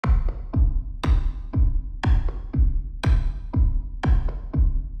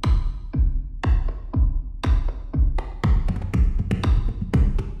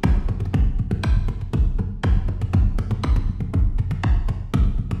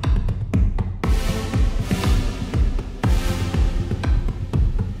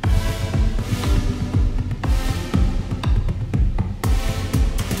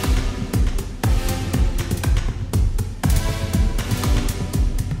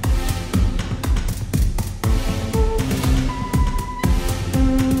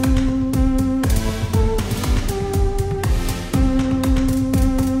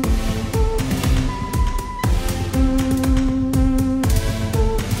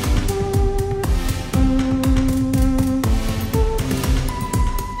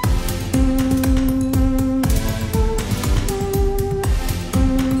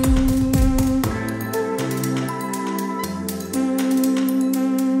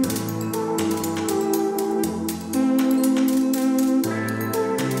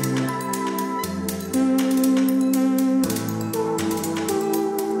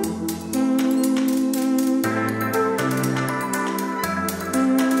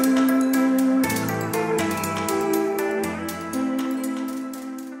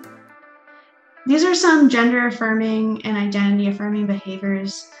these are some gender affirming and identity affirming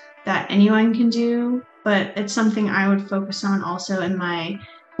behaviors that anyone can do, but it's something I would focus on also when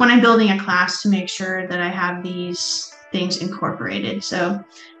I'm building a class to make sure that I have these things incorporated. So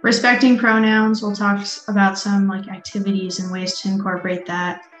respecting pronouns, we'll talk about some like activities and ways to incorporate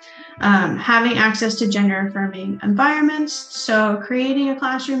that. Having access to gender affirming environments. So creating a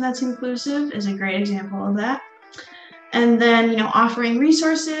classroom that's inclusive is a great example of that. And then, offering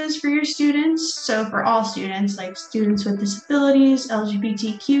resources for your students. So for all students, like students with disabilities,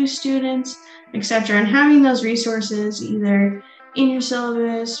 LGBTQ students, etc., and having those resources either in your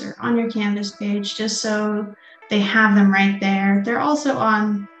syllabus or on your Canvas page, just so they have them right there. They're also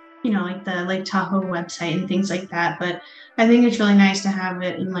on, like the Lake Tahoe website and things like that. But I think it's really nice to have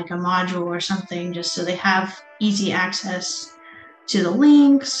it in like a module or something, just so they have easy access to the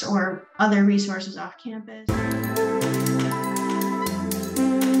links or other resources off campus.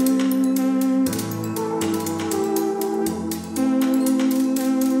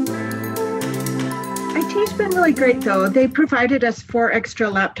 IT's been really great though. They provided us 4 extra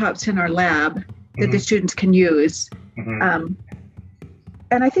laptops in our lab that the students can use. And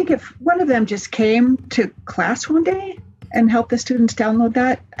I think if one of them just came to class one day and helped the students download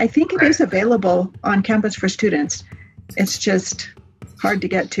that, I think it is available on campus for students. It's just hard to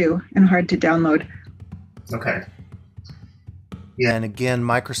get to and hard to download. Okay. Yeah, and again,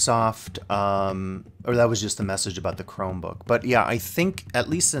 Microsoft, or that was just the message about the Chromebook. But yeah, I think at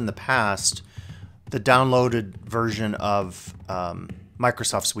least in the past, the downloaded version of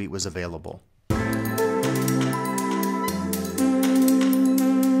Microsoft Suite was available.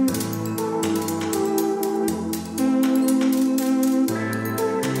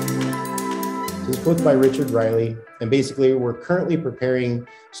 This book by Richard Riley, and basically we're currently preparing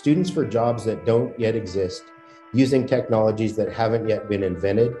students for jobs that don't yet exist, using technologies that haven't yet been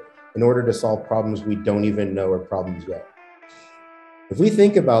invented in order to solve problems we don't even know are problems yet. If we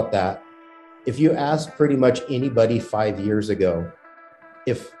think about that, if you asked pretty much anybody 5 years ago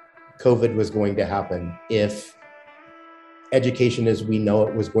if COVID was going to happen, if education as we know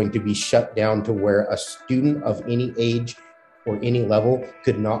it was going to be shut down to where a student of any age or any level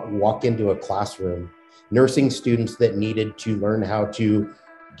could not walk into a classroom, nursing students that needed to learn how to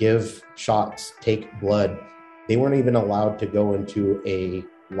give shots, take blood, they weren't even allowed to go into a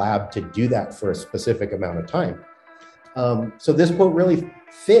lab to do that for a specific amount of time. So this quote really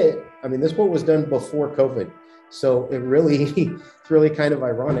fit. I mean, this quote was done before COVID. So it's really kind of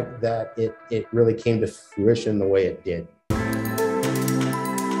ironic that it really came to fruition the way it did.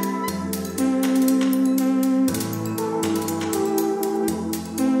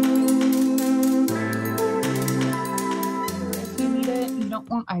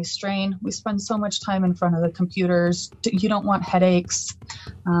 Eye strain. We spend so much time in front of the computers. You don't want headaches.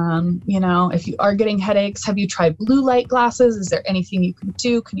 If you are getting headaches, have you tried blue light glasses? Is there anything you can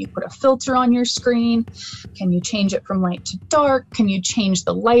do? Can you put a filter on your screen? Can you change it from light to dark? Can you change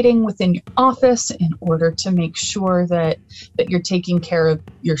the lighting within your office in order to make sure that you're taking care of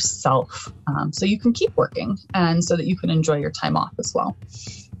yourself, so you can keep working and so that you can enjoy your time off as well?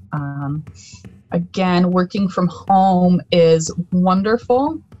 Again, working from home is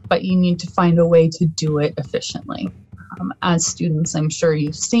wonderful, but you need to find a way to do it efficiently. As students, I'm sure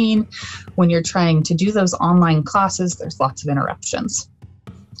you've seen, when you're trying to do those online classes, there's lots of interruptions.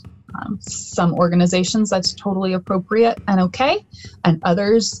 Some organizations, that's totally appropriate and okay, and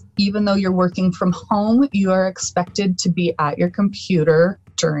others, even though you're working from home, you are expected to be at your computer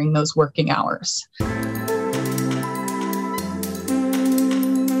during those working hours.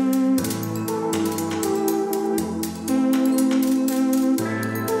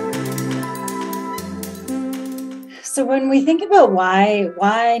 So when we think about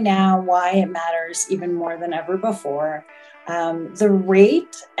why now, why it matters even more than ever before, the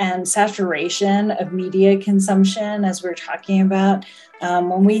rate and saturation of media consumption, as we're talking about,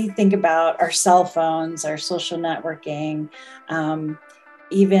 when we think about our cell phones, our social networking,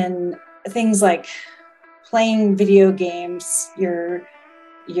 even things like playing video games, you're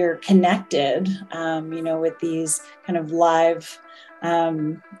connected, with these kind of live,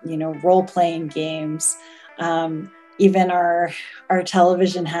 role-playing games. Even our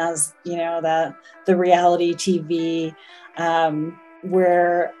television has, the reality TV,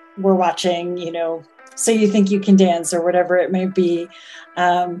 where we're watching, So You Think You Can Dance or whatever it may be.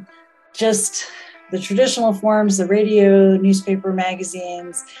 Just the traditional forms, the radio, newspaper,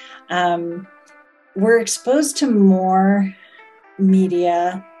 magazines. We're exposed to more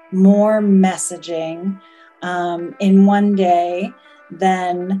media, more messaging in one day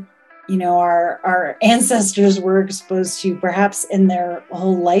than our ancestors were exposed to perhaps in their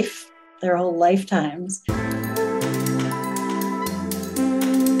whole life their whole lifetimes.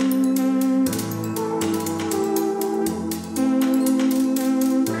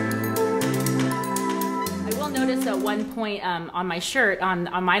 At one point on my shirt, on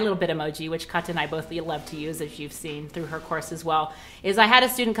my little bit emoji, which Kata and I both love to use, as you've seen through her course as well, is I had a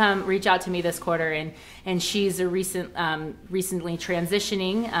student reach out to me this quarter, and she's a recently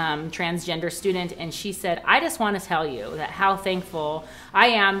transitioning transgender student, and she said, I just want to tell you that how thankful I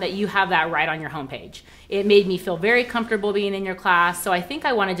am that you have that right on your homepage. It made me feel very comfortable being in your class. So I think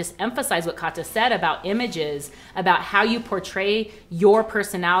I want to just emphasize what Kata said about images, about how you portray your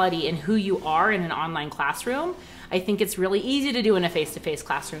personality and who you are in an online classroom. I think it's really easy to do in a face-to-face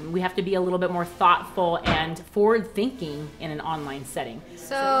classroom. We have to be a little bit more thoughtful and forward-thinking in an online setting.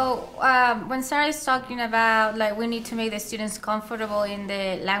 So when Sarah is talking about like we need to make the students comfortable in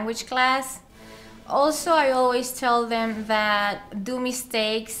the language class, also I always tell them that do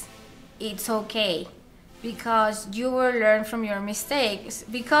mistakes, it's okay, because you will learn from your mistakes.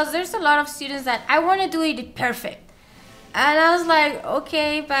 Because there's a lot of students that I want to do it perfect. And I was like,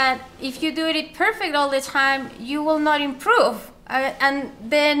 okay, but if you do it perfect all the time, you will not improve. And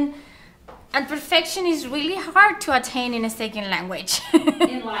perfection is really hard to attain in a second language.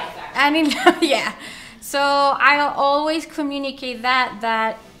 In life, actually. And yeah. So I always communicate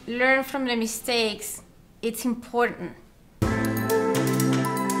that learn from the mistakes. It's important.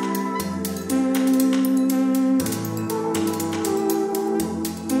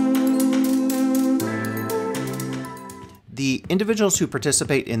 The individuals who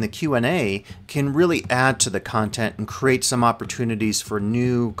participate in the Q&A can really add to the content and create some opportunities for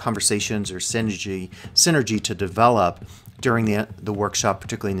new conversations or synergy to develop during the workshop,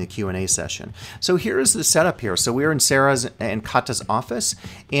 particularly in the Q&A session. So here is the setup here. So we're in Sarah's and Kata's office,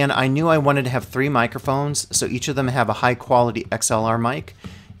 and I knew I wanted to have 3 microphones, so each of them have a high quality XLR mic.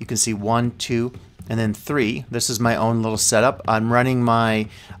 You can see 1, 2, and then 3. This is my own little setup. I'm running my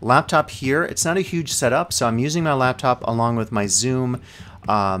laptop here. It's not a huge setup, so I'm using my laptop along with my Zoom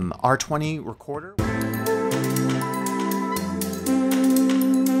R20 recorder.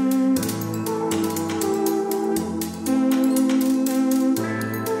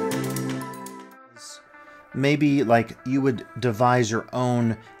 Maybe like you would devise your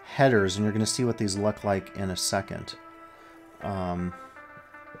own headers, and you're going to see what these look like in a second.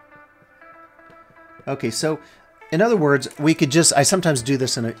 Okay, so in other words, we could just, I sometimes do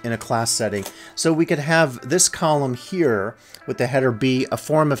this in a class setting, so we could have this column here with the header be a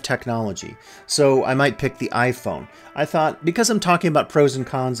form of technology. So I might pick the iPhone. I thought, because I'm talking about pros and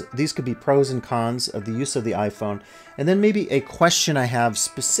cons, these could be pros and cons of the use of the iPhone, and then maybe a question I have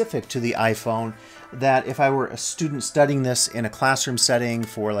specific to the iPhone that if I were a student studying this in a classroom setting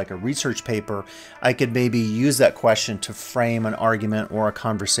for like a research paper, I could maybe use that question to frame an argument or a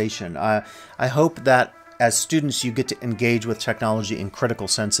conversation. I hope that as students you get to engage with technology in critical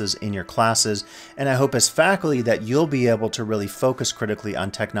senses in your classes, and I hope as faculty that you'll be able to really focus critically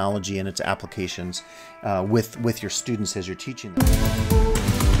on technology and its applications with your students as you're teaching them.